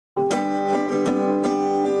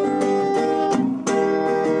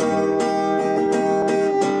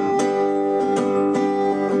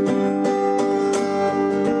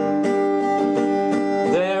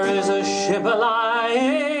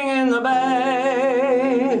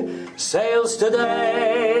sails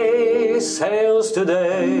today,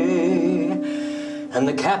 and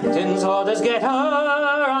the captain's orders get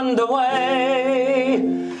her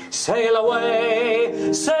underway. Sail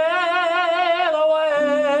away, sail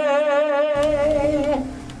away,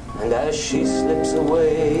 and as she slips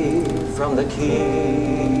away from the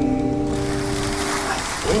quay, I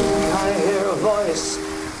think I hear a voice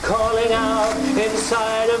calling out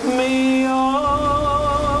inside of me, oh,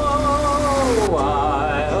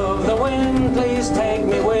 eye of the wind, please take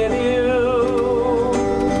me with you,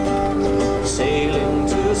 sailing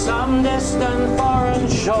to some distant foreign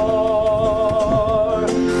shore.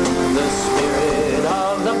 The spirit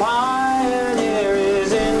of the pioneer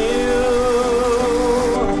is in you.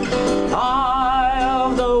 Eye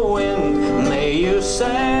of the wind, may you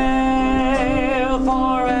sail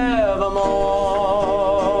forevermore.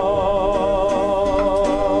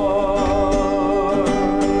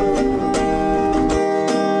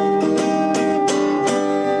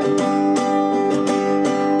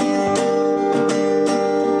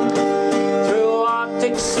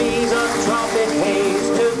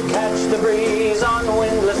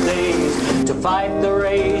 Fight the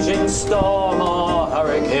raging storm or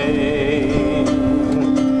hurricane.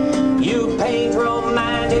 You paint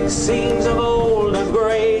romantic scenes of old, of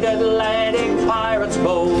great Atlantic pirates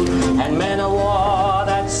bold, and men of war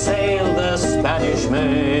that sailed the Spanish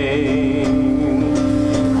Main.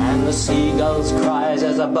 And the seagulls' cries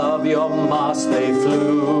as above your mast they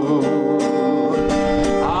flew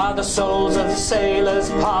are the souls of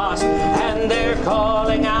sailors past, and they're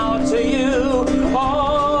calling out to you,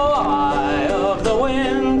 oh,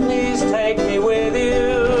 wind, please take me with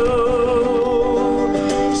you,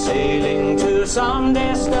 sailing to some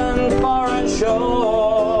distant foreign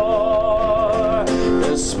shore.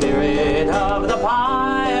 The spirit of the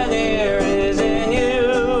pioneer is in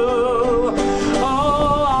you.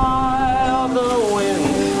 Oh, eye of the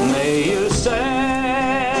wind, may you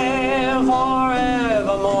sail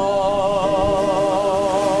forevermore.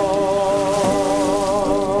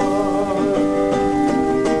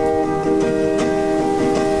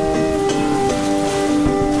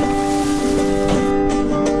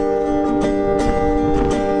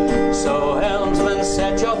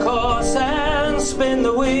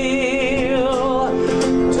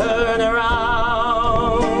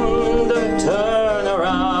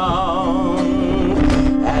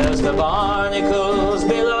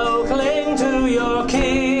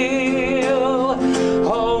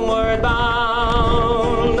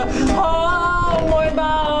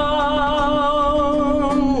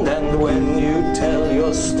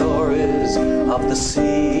 The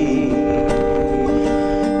sea,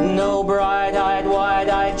 no bright-eyed,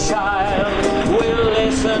 wide-eyed child will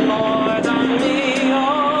listen more than me.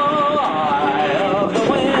 Oh, eye of the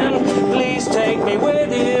wind, please take me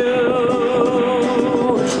with you,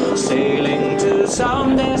 sailing to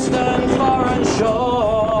some distant foreign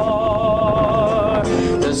shore.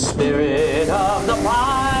 The spirit of the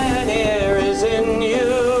pioneer is in you.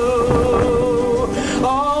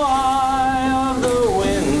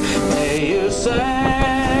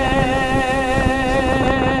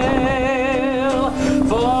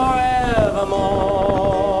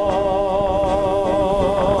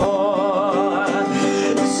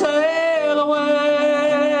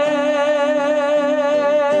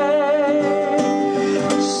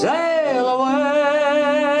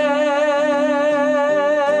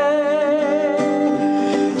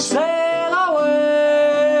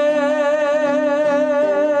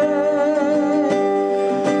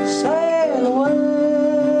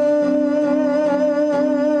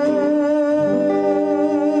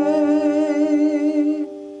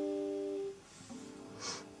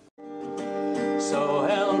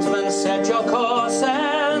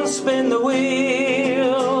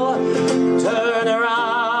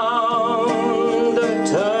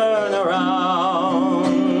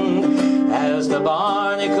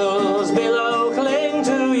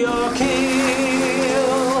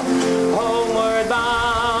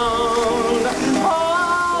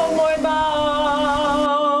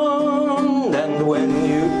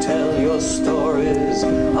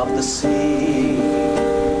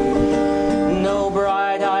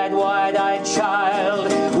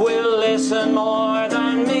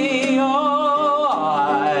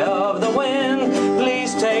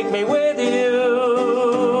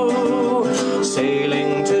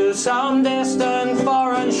 Some distant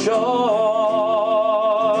foreign shore,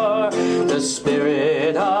 the spirit